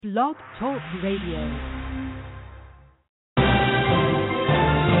Blog Talk Radio.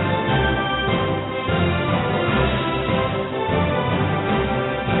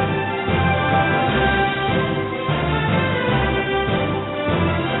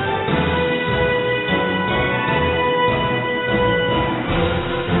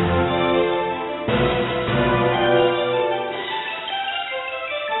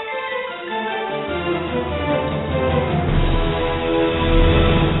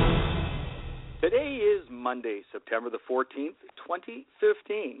 Monday, September the 14th,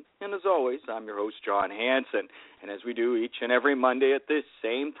 2015. And as always, I'm your host, John Hanson. And as we do each and every Monday at this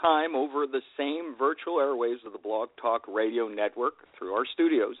same time over the same virtual airwaves of the Blog Talk Radio Network through our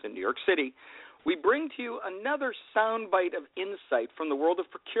studios in New York City, we bring to you another soundbite of insight from the world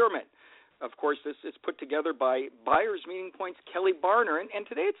of procurement. Of course, this is put together by Buyers Meeting Point's Kelly Barner, and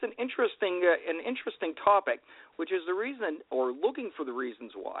today it's an interesting topic, which is the reason, or looking for the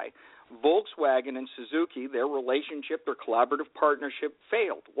reasons why, Volkswagen and Suzuki, their relationship, their collaborative partnership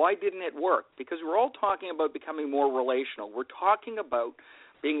failed. Why didn't it work? Because we're all talking about becoming more relational. We're talking about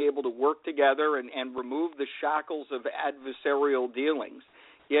being able to work together and remove the shackles of adversarial dealings.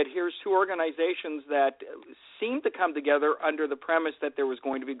 Yet here's two organizations that seem to come together under the premise that there was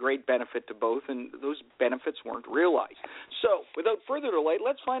going to be great benefit to both, and those benefits weren't realized. So, without further delay,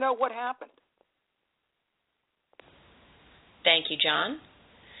 let's find out what happened. Thank you, John.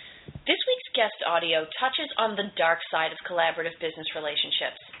 This week's guest audio touches on the dark side of collaborative business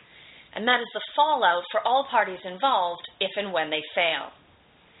relationships, and that is the fallout for all parties involved if and when they fail.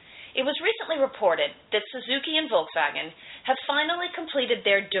 It was recently reported that Suzuki and Volkswagen have finally completed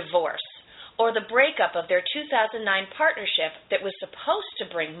their divorce, or the breakup of their 2009 partnership that was supposed to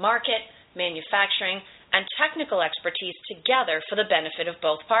bring market, manufacturing, and technical expertise together for the benefit of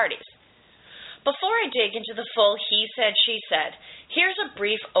both parties. Before I dig into the full he said, she said, here's a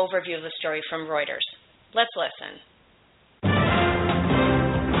brief overview of the story from Reuters. Let's listen.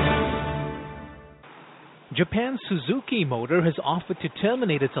 Japan's Suzuki Motor has offered to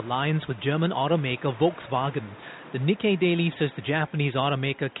terminate its alliance with German automaker Volkswagen. The Nikkei Daily says the Japanese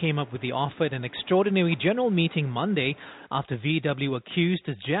automaker came up with the offer at an extraordinary general meeting Monday after VW accused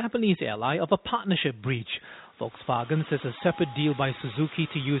its Japanese ally of a partnership breach. Volkswagen says a separate deal by Suzuki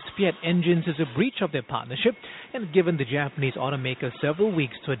to use Fiat engines is a breach of their partnership and given the Japanese automaker several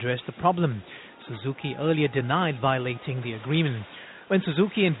weeks to address the problem. Suzuki earlier denied violating the agreement. When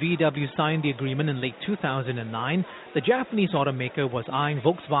Suzuki and VW signed the agreement in late 2009, the Japanese automaker was eyeing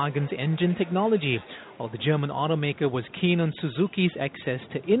Volkswagen's engine technology, while the German automaker was keen on Suzuki's access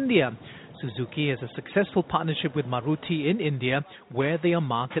to India. Suzuki has a successful partnership with Maruti in India, where they are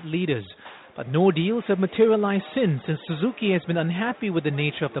market leaders. But no deals have materialized since Suzuki has been unhappy with the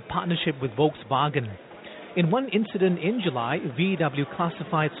nature of the partnership with Volkswagen. In one incident in July, VW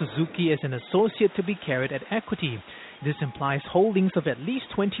classified Suzuki as an associate to be carried at equity. This implies holdings of at least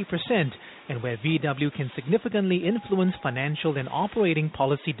 20%, and where VW can significantly influence financial and operating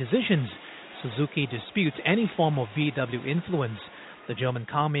policy decisions. Suzuki disputes any form of VW influence. The German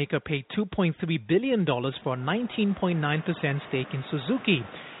carmaker paid $2.3 billion for a 19.9% stake in Suzuki.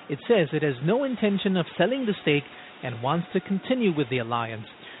 It says it has no intention of selling the stake and wants to continue with the alliance.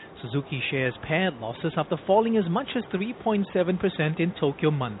 Suzuki shares paired losses after falling as much as 3.7% in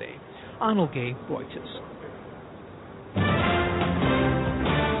Tokyo Monday. Arnold Gay, Reuters.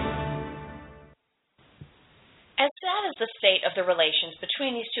 As sad as the state of the relations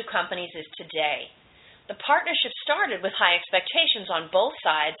between these two companies is today, the partnership started with high expectations on both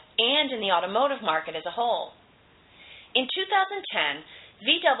sides and in the automotive market as a whole. In 2010,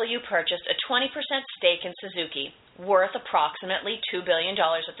 VW purchased a 20% stake in Suzuki, worth approximately $2 billion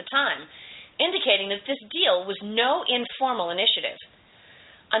at the time, indicating that this deal was no informal initiative.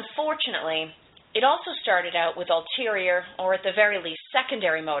 Unfortunately, it also started out with ulterior, or at the very least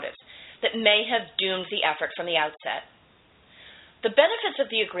secondary motives, that may have doomed the effort from the outset. The benefits of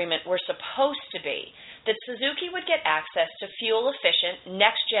the agreement were supposed to be that Suzuki would get access to fuel-efficient,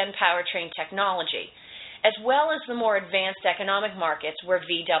 next-gen powertrain technology, as well as the more advanced economic markets where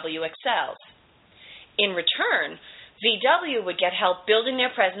VW excels. In return, VW would get help building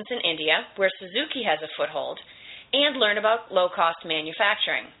their presence in India, where Suzuki has a foothold, and learn about low-cost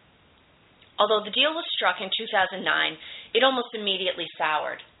manufacturing. Although the deal was struck in 2009, it almost immediately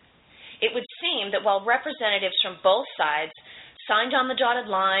soured. It would seem that while representatives from both sides signed on the dotted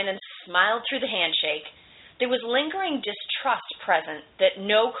line and smiled through the handshake, there was lingering distrust present that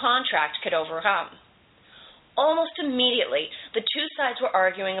no contract could overcome. Almost immediately, the two sides were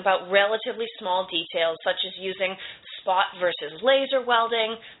arguing about relatively small details such as using spot versus laser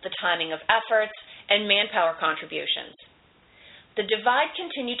welding, the timing of efforts, and manpower contributions. The divide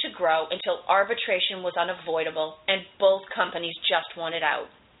continued to grow until arbitration was unavoidable and both companies just wanted out.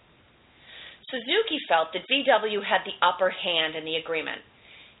 Suzuki felt that VW had the upper hand in the agreement.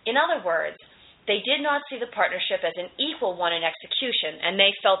 In other words, they did not see the partnership as an equal one in execution, and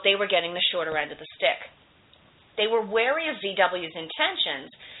they felt they were getting the shorter end of the stick. They were wary of VW's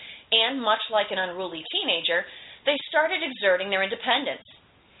intentions, and much like an unruly teenager, they started exerting their independence.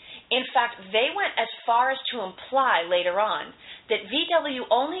 In fact, they went as far as to imply later on that VW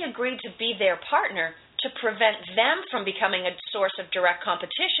only agreed to be their partner to prevent them from becoming a source of direct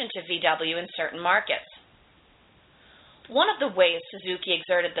competition to VW in certain markets. One of the ways Suzuki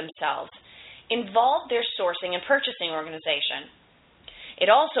exerted themselves involved their sourcing and purchasing organization. It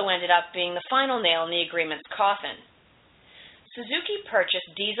also ended up being the final nail in the agreement's coffin. Suzuki purchased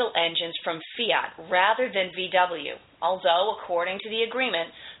diesel engines from Fiat rather than VW, although, according to the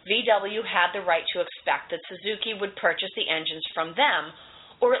agreement, VW had the right to expect that Suzuki would purchase the engines from them,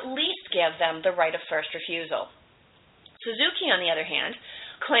 or at least give them the right of first refusal. Suzuki, on the other hand,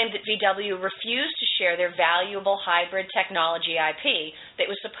 claimed that VW refused to share their valuable hybrid technology IP that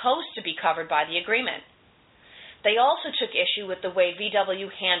was supposed to be covered by the agreement. They also took issue with the way VW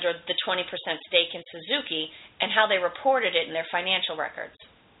handled the 20% stake in Suzuki and how they reported it in their financial records.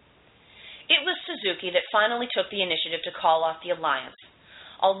 It was Suzuki that finally took the initiative to call off the alliance,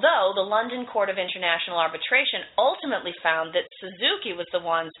 although the London Court of International Arbitration ultimately found that Suzuki was the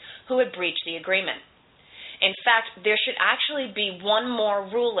ones who had breached the agreement. In fact, there should actually be one more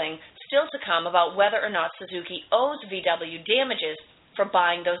ruling still to come about whether or not Suzuki owes VW damages for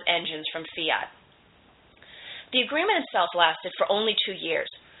buying those engines from Fiat. The agreement itself lasted for only 2 years,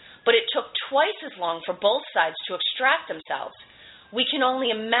 but it took twice as long for both sides to extract themselves. We can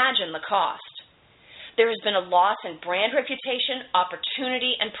only imagine the cost. There has been a loss in brand reputation,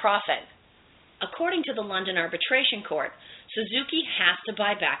 opportunity, and profit. According to the London Arbitration Court, Suzuki has to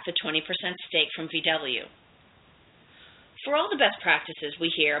buy back the 20% stake from VW. For all the best practices we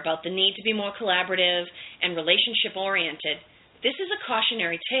hear about the need to be more collaborative and relationship-oriented, this is a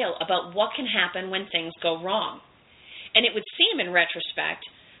cautionary tale about what can happen when things go wrong. And it would seem, in retrospect,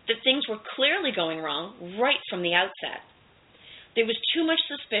 that things were clearly going wrong right from the outset. There was too much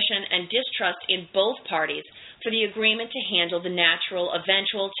suspicion and distrust in both parties for the agreement to handle the natural,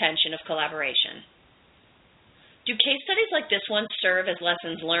 eventual tension of collaboration. Do case studies like this one serve as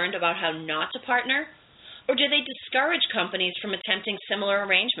lessons learned about how not to partner, or do they discourage companies from attempting similar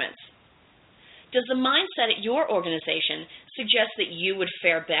arrangements? Does the mindset at your organization suggest that you would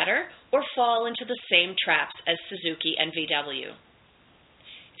fare better or fall into the same traps as Suzuki and VW?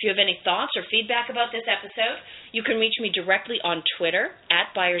 If you have any thoughts or feedback about this episode, you can reach me directly on Twitter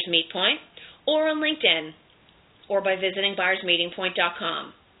 @BuyersMeetPoint or on LinkedIn or by visiting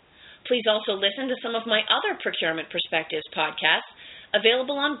buyersmeetingpoint.com. Please also listen to some of my other Procurement Perspectives podcasts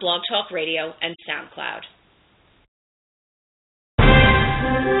available on Blog Talk Radio and SoundCloud.